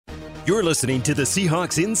You're listening to the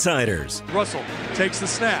Seahawks Insiders. Russell takes the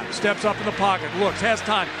snap, steps up in the pocket, looks, has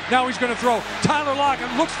time. Now he's going to throw. Tyler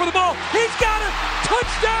Lockett looks for the ball. He's got it!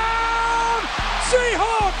 Touchdown!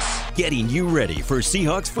 Seahawks! Getting you ready for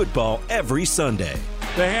Seahawks football every Sunday.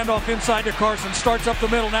 The handoff inside to Carson, starts up the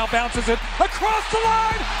middle, now bounces it across the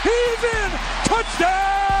line. He's in!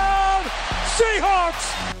 Touchdown!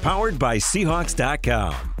 Seahawks! Powered by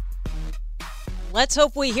Seahawks.com. Let's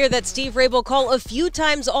hope we hear that Steve Raible call a few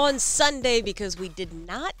times on Sunday, because we did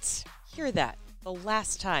not hear that the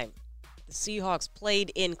last time the Seahawks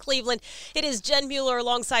played in Cleveland. It is Jen Mueller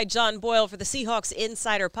alongside John Boyle for the Seahawks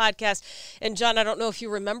Insider Podcast. And, John, I don't know if you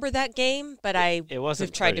remember that game, but I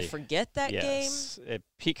have tried to forget that game.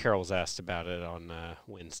 Pete Carroll was asked about it on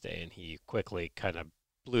Wednesday, and he quickly kind of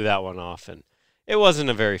blew that one off, and it wasn't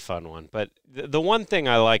a very fun one. But the one thing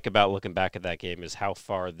I like about looking back at that game is how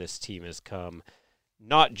far this team has come,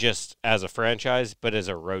 not just as a franchise, but as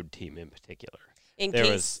a road team in particular.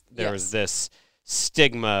 There was this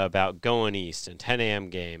stigma about going east and 10 a.m.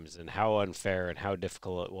 games and how unfair and how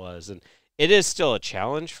difficult it was. And it is still a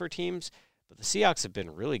challenge for teams, but the Seahawks have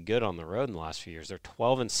been really good on the road in the last few years. They're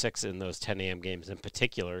 12-6 in those 10 a.m. games in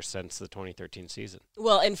particular since the 2013 season.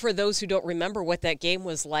 Well, and for those who don't remember what that game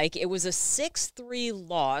was like, it was a 6-3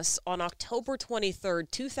 loss on October 23rd,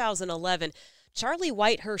 2011. Charlie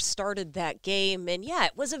Whitehurst started that game, and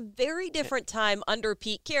it was a very different time under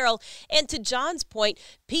Pete Carroll. And to John's point,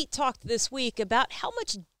 Pete talked this week about how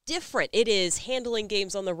much different it is handling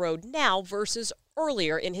games on the road now versus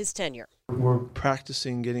earlier in his tenure. We're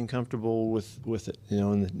practicing getting comfortable with it,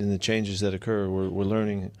 in the changes that occur. We're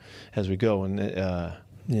learning as we go, and I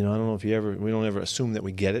don't know if we don't ever assume that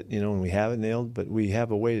we get it, and we have it nailed, but we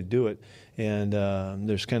have a way to do it. And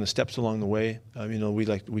there's kind of steps along the way.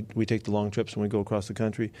 We take the long trips when we go across the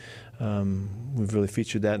country. We've really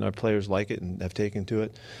featured that, and our players like it and have taken to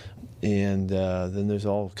it. And then there's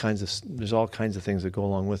all kinds of things that go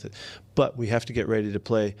along with it. But we have to get ready to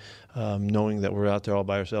play, knowing that we're out there all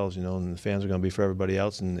by ourselves, and the fans are going to be for everybody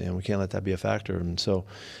else, and we can't let that be a factor. And so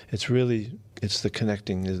it's the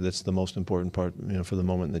connecting that's the most important part, for the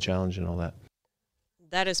moment and the challenge and all that.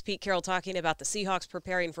 That is Pete Carroll talking about the Seahawks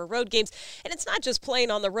preparing for road games. And it's not just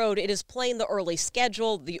playing on the road. It is playing the early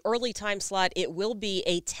schedule, the early time slot. It will be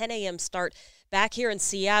a 10 a.m. start back here in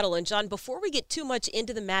Seattle. And, John, before we get too much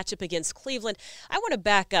into the matchup against Cleveland, I want to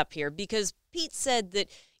back up here because Pete said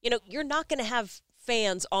that, you're not going to have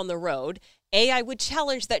fans on the road. I would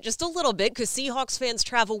challenge that just a little bit because Seahawks fans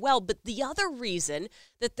travel well. But the other reason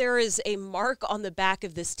that there is a mark on the back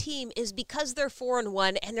of this team is because they're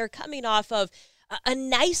 4-1 and they're coming off of a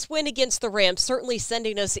nice win against the Rams, certainly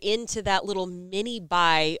sending us into that little mini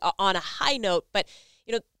bye on a high note. But,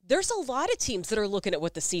 there's a lot of teams that are looking at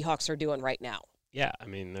what the Seahawks are doing right now. Yeah,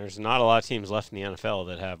 there's not a lot of teams left in the NFL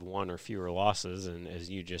that have one or fewer losses. And as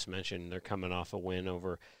you just mentioned, they're coming off a win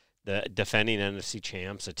over the defending NFC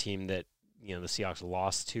champs, a team that, the Seahawks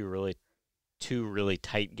lost two really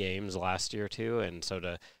tight games last year too. And so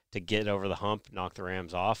to get over the hump, knock the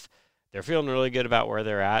Rams off, they're feeling really good about where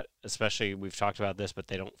they're at, especially we've talked about this, but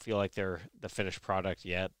they don't feel like they're the finished product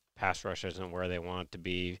yet. Pass rush isn't where they want it to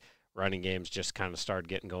be. Running games just kind of started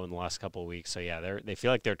getting going the last couple of weeks. So, they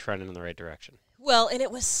feel like they're trending in the right direction. Well, and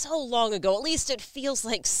it was so long ago. At least it feels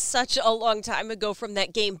like such a long time ago from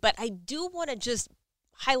that game. But I do want to just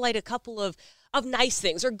highlight a couple of nice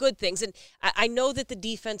things or good things. And I know that the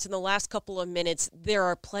defense in the last couple of minutes, there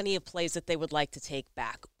are plenty of plays that they would like to take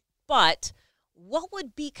back. But what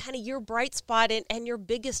would be kind of your bright spot and your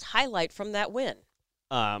biggest highlight from that win?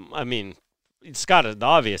 It's got the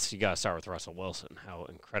obvious. You got to start with Russell Wilson, how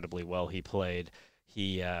incredibly well he played.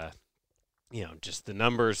 He, just the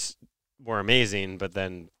numbers were amazing, but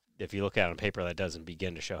then if you look at it on paper, that doesn't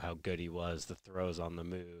begin to show how good he was. The throws on the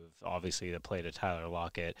move, obviously the play to Tyler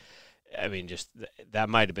Lockett. That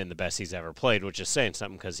might have been the best he's ever played, which is saying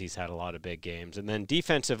something because he's had a lot of big games. And then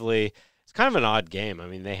defensively, it's kind of an odd game.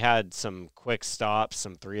 They had some quick stops,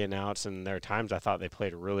 some 3-and-outs, and there are times I thought they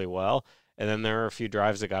played really well. And then there are a few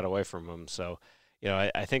drives that got away from them. So,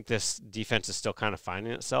 I think this defense is still kind of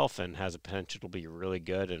finding itself and has a potential to be really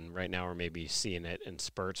good. And right now we're maybe seeing it in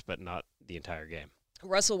spurts, but not the entire game.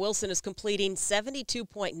 Russell Wilson is completing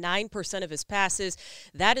 72.9% of his passes.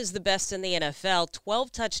 That is the best in the NFL.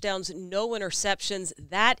 12 touchdowns, no interceptions.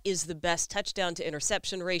 That is the best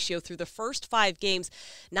touchdown-to-interception ratio through the first 5 games,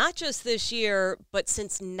 not just this year, but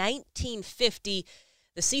since 1950.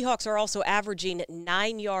 The Seahawks are also averaging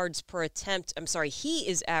 9 yards per attempt. He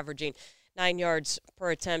is averaging 9 yards per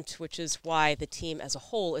attempt, which is why the team as a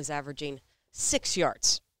whole is averaging 6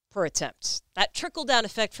 yards per attempt. That trickle-down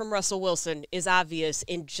effect from Russell Wilson is obvious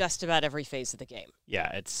in just about every phase of the game.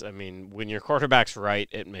 Yeah, when your quarterback's right,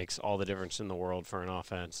 it makes all the difference in the world for an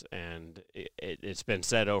offense, and it's been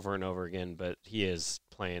said over and over again, but he is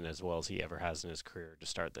playing as well as he ever has in his career to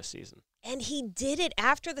start this season. And he did it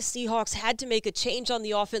after the Seahawks had to make a change on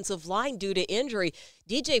the offensive line due to injury.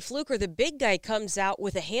 DJ Fluker, the big guy, comes out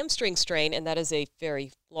with a hamstring strain, and that is a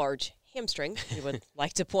very large hamstring, we would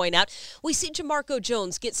like to point out. We see Jamarco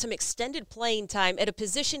Jones get some extended playing time at a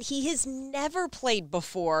position he has never played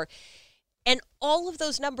before. And all of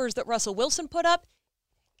those numbers that Russell Wilson put up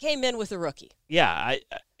came in with a rookie. Yeah,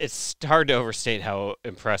 it's hard to overstate how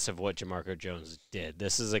impressive what Jamarco Jones did.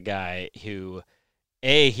 This is a guy who,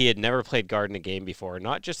 he had never played guard in a game before,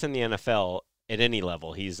 not just in the NFL, at any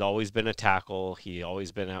level. He's always been a tackle. He's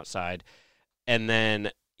always been outside. And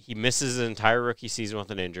then he misses his entire rookie season with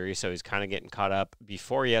an injury, so he's kind of getting caught up.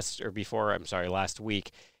 Last week,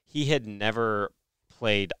 he had never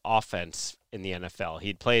played offense in the NFL.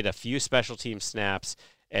 He'd played a few special team snaps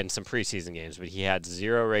and some preseason games, but he had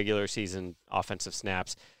 0 regular season offensive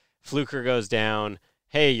snaps. Fluker goes down.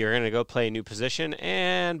 Hey, you're going to go play a new position,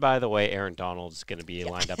 and by the way, Aaron Donald's going to be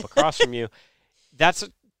lined up across from you.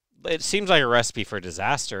 It seems like a recipe for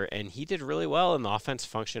disaster, and he did really well, and the offense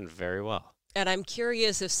functioned very well. And I'm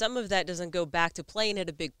curious if some of that doesn't go back to playing at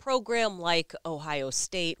a big program like Ohio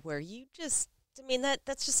State, where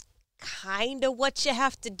that's just kind of what you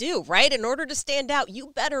have to do, right? In order to stand out,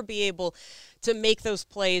 you better be able to make those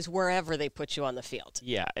plays wherever they put you on the field.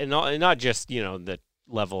 Yeah, and not just, the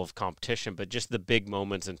level of competition, but just the big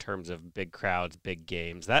moments in terms of big crowds, big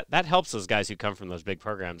games. That helps those guys who come from those big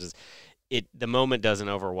programs. The moment doesn't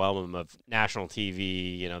overwhelm them of national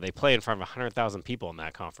TV. They play in front of 100,000 people in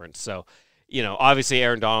that conference. So, obviously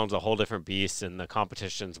Aaron Donald's a whole different beast and the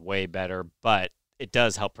competition's way better, but it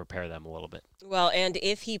does help prepare them a little bit. Well, and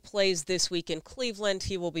if he plays this week in Cleveland,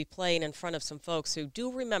 he will be playing in front of some folks who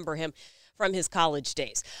do remember him from his college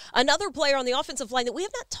days. Another player on the offensive line that we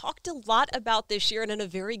have not talked a lot about this year and in a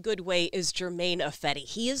very good way is Germain Ifedi.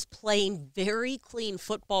 He is playing very clean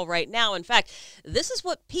football right now. In fact, this is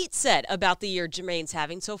what Pete said about the year Jermaine's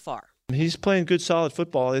having so far. He's playing good, solid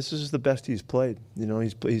football. This is the best he's played.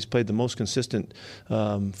 He's played the most consistent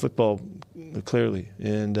football, clearly,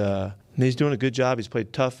 and he's doing a good job. He's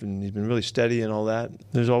played tough, and he's been really steady and all that.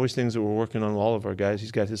 There's always things that we're working on with all of our guys.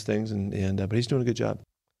 He's got his things, but he's doing a good job.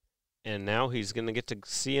 And now he's going to get to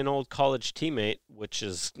see an old college teammate, which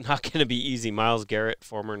is not going to be easy. Myles Garrett,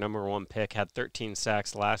 former number 1 pick, had 13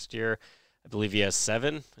 sacks last year. I believe he has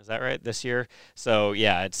 7. Is that right, this year? So,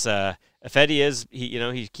 yeah, it's Ifedi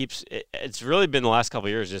he keeps – it's really been the last couple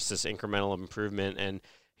of years just this incremental improvement, and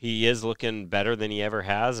he is looking better than he ever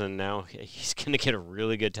has, and now he's going to get a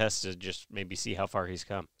really good test to just maybe see how far he's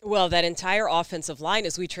come. Well, that entire offensive line,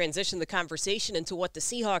 as we transition the conversation into what the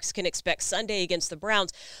Seahawks can expect Sunday against the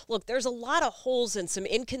Browns, look, there's a lot of holes and some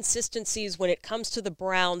inconsistencies when it comes to the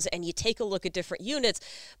Browns, and you take a look at different units,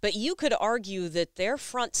 but you could argue that their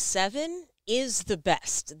front 7 is the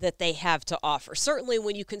best that they have to offer. Certainly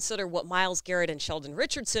when you consider what Myles Garrett and Sheldon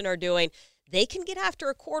Richardson are doing, they can get after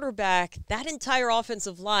a quarterback. That entire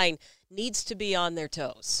offensive line needs to be on their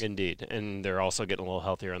toes. Indeed, and they're also getting a little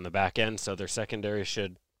healthier on the back end, so their secondary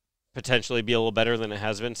should potentially be a little better than it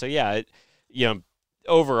has been. So, yeah,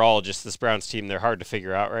 overall, just this Browns team, they're hard to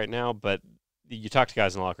figure out right now, but you talk to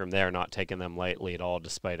guys in the locker room, they are not taking them lightly at all,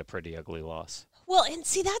 despite a pretty ugly loss. Well, and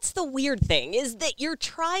see, that's the weird thing, is that you're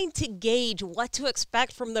trying to gauge what to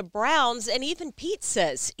expect from the Browns, and even Pete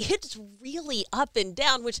says it's really up and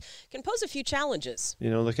down, which can pose a few challenges.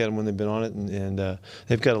 Look at them when they've been on it, and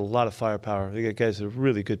they've got a lot of firepower. They got guys that are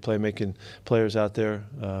really good playmaking players out there,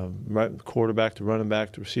 right, quarterback to running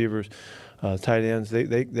back to receivers, tight ends.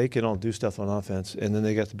 They can all do stuff on offense, and then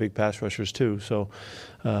they got the big pass rushers too. So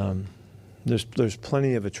there's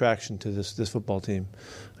plenty of attraction to this football team.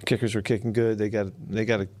 The kickers are kicking good. They got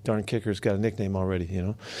a darn kicker's got a nickname already,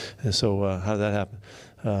 And so how did that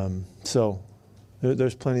happen? So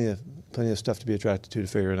there's plenty of stuff to be attracted to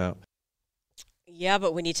figure it out. Yeah,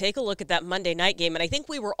 but when you take a look at that Monday night game, and I think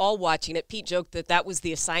we were all watching it, Pete joked that was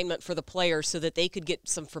the assignment for the players so that they could get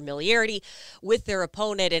some familiarity with their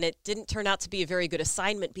opponent, and it didn't turn out to be a very good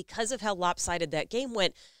assignment because of how lopsided that game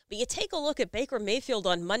went. But you take a look at Baker Mayfield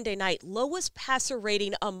on Monday night, lowest passer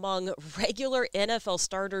rating among regular NFL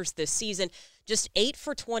starters this season, just 8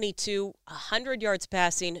 for 22, 100 yards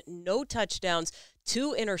passing, no touchdowns,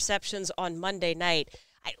 2 interceptions on Monday night.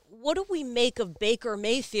 What do we make of Baker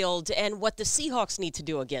Mayfield and what the Seahawks need to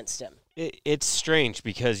do against him? It's strange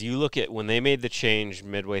because you look at when they made the change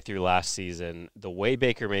midway through last season, the way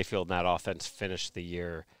Baker Mayfield and that offense finished the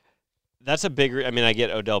year, that's a big. I mean, I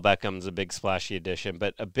get Odell Beckham's a big splashy addition,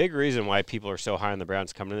 but a big reason why people are so high on the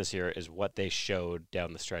Browns coming in this year is what they showed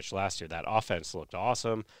down the stretch last year. That offense looked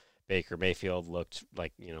awesome. Baker Mayfield looked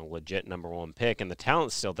like, legit number one pick, and the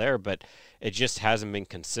talent's still there, but it just hasn't been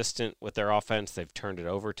consistent with their offense. They've turned it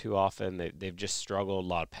over too often. They've just struggled, a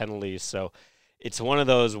lot of penalties. So it's one of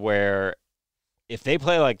those where if they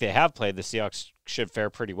play like they have played, the Seahawks should fare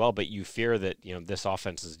pretty well, but you fear that, this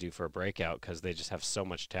offense is due for a breakout because they just have so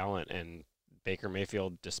much talent, and Baker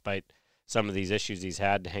Mayfield, despite some of these issues he's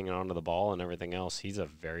had hanging onto the ball and everything else, he's a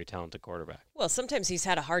very talented quarterback. Well, sometimes he's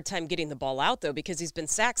had a hard time getting the ball out, though, because he's been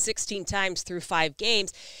sacked 16 times through 5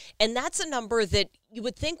 games. And that's a number that you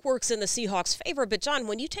would think works in the Seahawks' favor. But, John,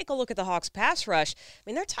 when you take a look at the Hawks' pass rush, I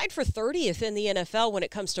mean, they're tied for 30th in the NFL when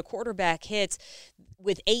it comes to quarterback hits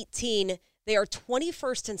with 18. They are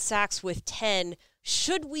 21st in sacks with 10.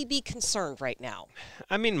 Should we be concerned right now?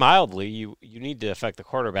 I mean, mildly. You need to affect the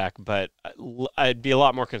quarterback, but I'd be a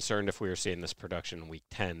lot more concerned if we were seeing this production in Week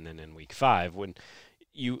 10 than in Week 5. When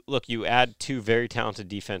you add 2 very talented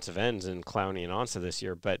defensive ends in Clowney and Ansah this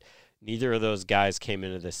year, but neither of those guys came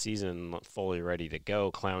into this season fully ready to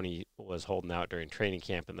go. Clowney was holding out during training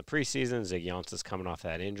camp in the preseason. Ziggy Ansah's coming off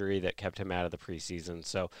that injury that kept him out of the preseason.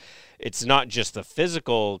 So it's not just the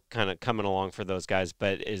physical kind of coming along for those guys,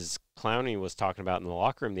 but as Clowney was talking about in the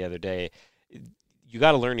locker room the other day, you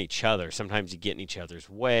got to learn each other. Sometimes you get in each other's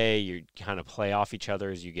way. You kind of play off each other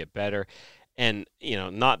as you get better. And,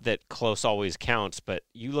 not that close always counts, but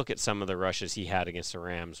you look at some of the rushes he had against the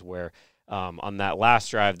Rams where on that last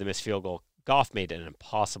drive, the missed field goal, Goff made an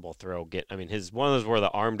impossible throw. His one of those where the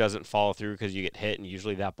arm doesn't follow through because you get hit, and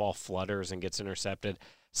usually that ball flutters and gets intercepted.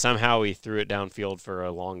 Somehow he threw it downfield for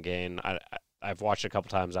a long gain. I've watched it a couple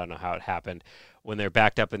times. I don't know how it happened. When they're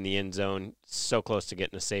backed up in the end zone, so close to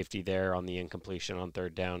getting a safety there on the incompletion on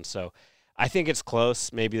 3rd down. So I think it's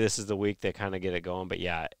close. Maybe this is the week they kind of get it going. But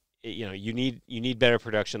yeah, you need better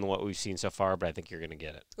production than what we've seen so far, but I think you're going to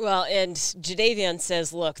get it. Well, and Jadeveon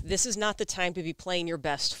says, look, this is not the time to be playing your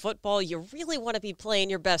best football. You really want to be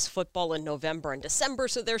playing your best football in November and December,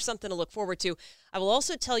 so there's something to look forward to. I will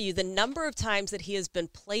also tell you the number of times that he has been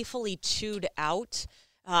playfully chewed out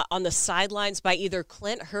on the sidelines by either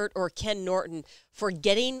Clint Hurt or Ken Norton for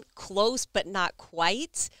getting close but not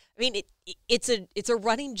quite. I mean, it's a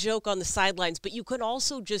running joke on the sidelines, but you can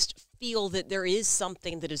also just feel that there is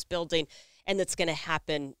something that is building and that's going to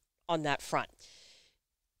happen on that front.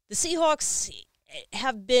 The Seahawks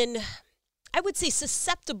have been, I would say,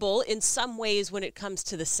 susceptible in some ways when it comes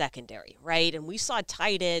to the secondary, right? And we saw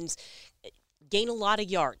tight ends gain a lot of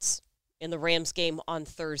yards in the Rams game on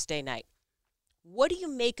Thursday night. What do you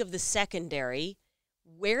make of the secondary,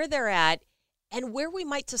 where they're at, and where we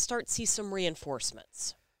might to start see some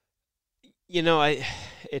reinforcements?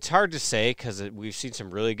 It's hard to say because we've seen some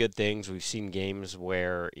really good things. We've seen games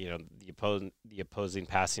where, the opposing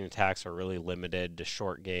passing attacks are really limited to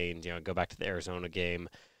short gains. Go back to the Arizona game.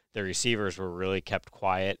 The receivers were really kept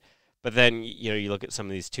quiet. But then, you look at some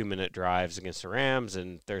of these 2-minute drives against the Rams,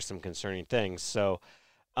 and there's some concerning things. So,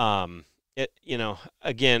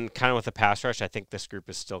 again, kind of with the pass rush, I think this group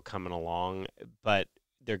is still coming along, but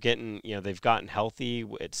they're getting, they've gotten healthy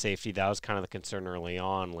at safety. That was kind of the concern early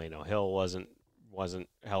on. Lano Hill wasn't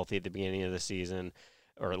healthy at the beginning of the season,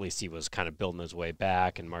 or at least he was kind of building his way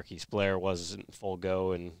back, and Marquise Blair wasn't full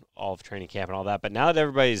go and all of training camp and all that. But now that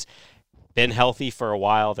everybody's been healthy for a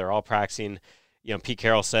while, they're all practicing. Pete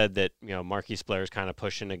Carroll said that, Marquise Blair is kind of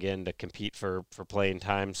pushing again to compete for playing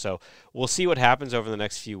time. So we'll see what happens over the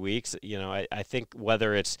next few weeks. I think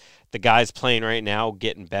whether it's the guys playing right now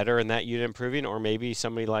getting better and that unit improving, or maybe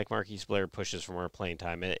somebody like Marquise Blair pushes for more playing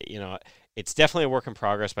time. It's definitely a work in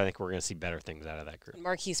progress, but I think we're going to see better things out of that group.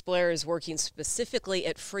 Marquise Blair is working specifically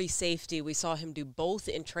at free safety. We saw him do both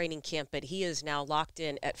in training camp, but he is now locked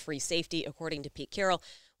in at free safety, according to Pete Carroll.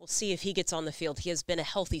 We'll see if he gets on the field. He has been a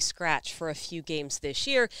healthy scratch for a few games this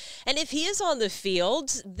year. And if he is on the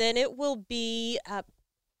field, then it will be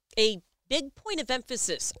a big point of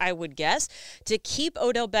emphasis, I would guess, to keep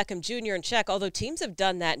Odell Beckham Jr. in check, although teams have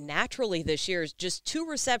done that naturally this year. Just 2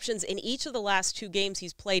 receptions in each of the last 2 games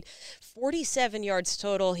he's played, 47 yards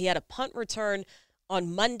total. He had a punt return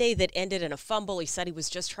on Monday that ended in a fumble. He said he was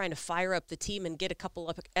just trying to fire up the team and get a couple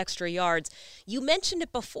of extra yards. You mentioned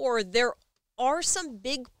it before. There are some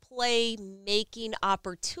big play-making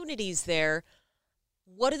opportunities there.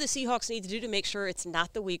 What do the Seahawks need to do to make sure it's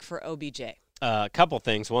not the week for OBJ? A couple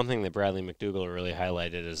things. One thing that Bradley McDougall really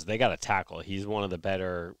highlighted is they got a tackle. He's one of the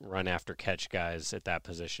better run-after-catch guys at that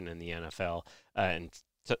position in the NFL. And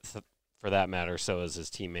for that matter, so is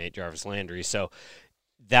his teammate Jarvis Landry. So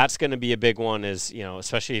that's going to be a big one is,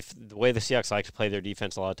 especially if the way the Seahawks like to play their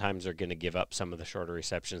defense, a lot of times they're going to give up some of the shorter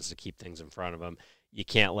receptions to keep things in front of them. You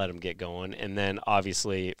can't let them get going. And then,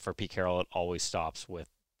 obviously, for Pete Carroll, it always stops with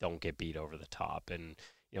don't get beat over the top. And,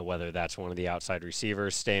 whether that's one of the outside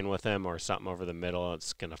receivers staying with him or something over the middle,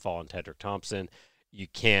 it's going to fall on Tedrick Thompson. You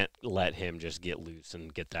can't let him just get loose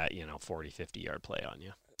and get that, 40, 50-yard play on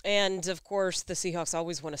you. And, of course, the Seahawks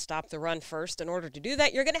always want to stop the run first. In order to do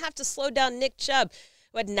that, you're going to have to slow down Nick Chubb,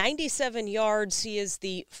 who had 97 yards. He is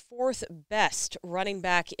the fourth best running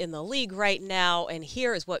back in the league right now. And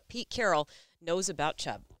here is what Pete Carroll knows about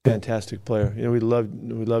Chubb. Fantastic player. We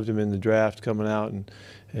loved him in the draft coming out, and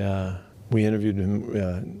we interviewed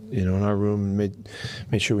him, in our room and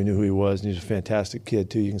made sure we knew who he was. And he's a fantastic kid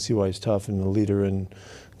too. You can see why he's tough and a leader, and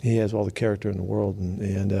he has all the character in the world.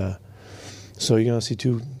 And so you're going to see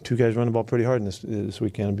two guys run the ball pretty hard this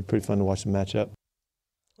weekend. It'll be pretty fun to watch them match up.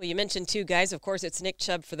 Well, you mentioned two guys. Of course, it's Nick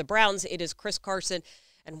Chubb for the Browns. It is Chris Carson.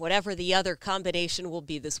 And whatever the other combination will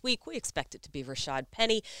be this week, we expect it to be Rashad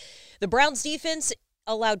Penny. The Browns defense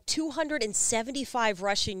allowed 275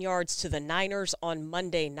 rushing yards to the Niners on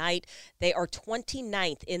Monday night. They are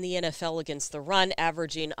 29th in the NFL against the run,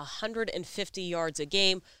 averaging 150 yards a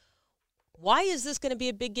game. Why is this going to be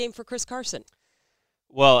a big game for Chris Carson?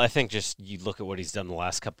 Well, I think just you look at what he's done the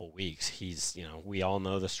last couple of weeks. He's, we all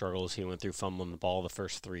know the struggles he went through fumbling the ball the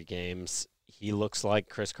first 3 games. He looks like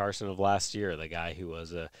Chris Carson of last year, the guy who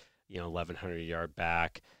was a 1,100-yard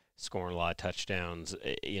back, scoring a lot of touchdowns.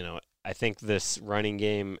 I think this running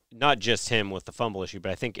game, not just him with the fumble issue,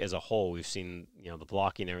 but I think as a whole we've seen the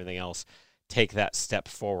blocking and everything else take that step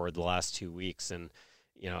forward the last 2 weeks. And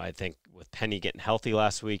I think with Penny getting healthy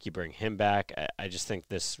last week, you bring him back. I just think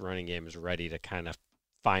this running game is ready to kind of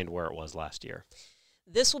find where it was last year.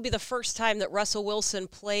 This will be the first time that Russell Wilson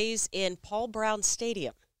plays in Paul Brown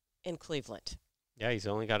Stadium in Cleveland. Yeah, he's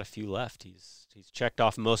only got a few left. He's checked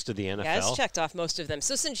off most of the NFL. Yeah, he's checked off most of them.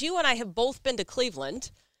 So since you and I have both been to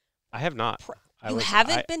Cleveland. I have not. You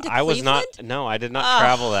haven't been to Cleveland? I was not. No, I did not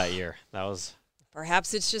travel that year. That was.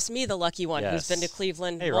 Perhaps it's just me, the lucky one, who's been to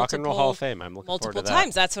Cleveland Rock and Roll Hall of Fame. I'm looking forward to that. Multiple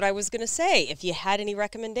times. That's what I was going to say. If you had any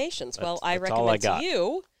recommendations, I recommend to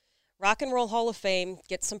you Rock and Roll Hall of Fame.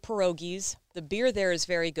 Get some pierogies. The beer there is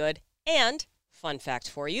very good. And, fun fact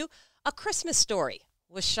for you, A Christmas Story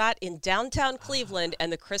was shot in downtown Cleveland,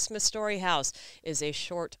 and the Christmas Story house is a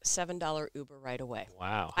short $7 Uber right away.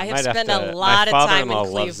 Wow. I have spent a lot of time in Cleveland. My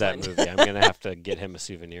father-in-law loves that movie. I'm going to have to get him a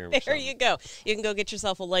souvenir. There you go. You can go get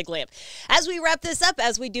yourself a leg lamp. As we wrap this up,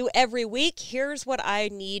 as we do every week, here's what I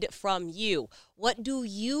need from you. What do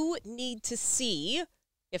you need to see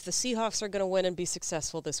if the Seahawks are going to win and be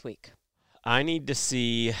successful this week? I need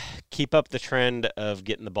to keep up the trend of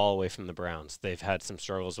getting the ball away from the Browns. They've had some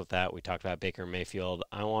struggles with that. We talked about Baker Mayfield.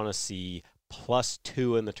 I want to see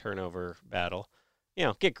 +2 in the turnover battle.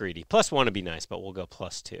 Get greedy. +1 would be nice, but we'll go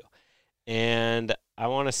 +2. And I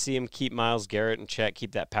want to see him keep Myles Garrett in check,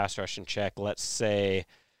 keep that pass rush in check. Let's say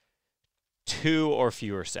 2 or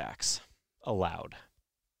fewer sacks allowed.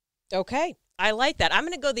 Okay. I like that. I'm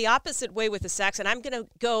going to go the opposite way with the sacks, and I'm going to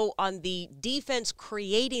go on the defense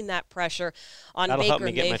creating that pressure on That'll Baker help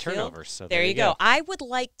me get Mayfield. My turnovers. So there you go. I would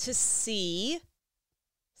like to see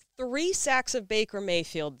 3 sacks of Baker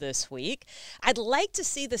Mayfield this week. I'd like to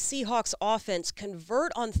see the Seahawks offense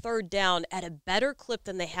convert on 3rd down at a better clip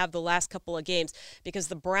than they have the last couple of games, because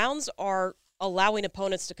the Browns are allowing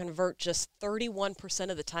opponents to convert just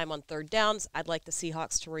 31% of the time on 3rd downs. I'd like the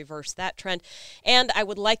Seahawks to reverse that trend. And I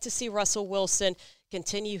would like to see Russell Wilson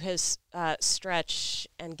continue his stretch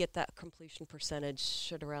and get that completion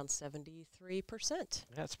percentage at around 73%.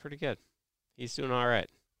 That's pretty good. He's doing all right.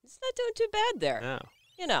 He's not doing too bad there.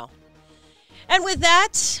 No. And with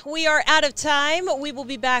that, we are out of time. We will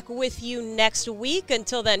be back with you next week.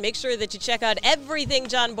 Until then, make sure that you check out everything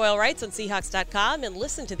John Boyle writes on Seahawks.com and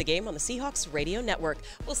listen to the game on the Seahawks Radio Network.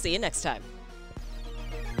 We'll see you next time.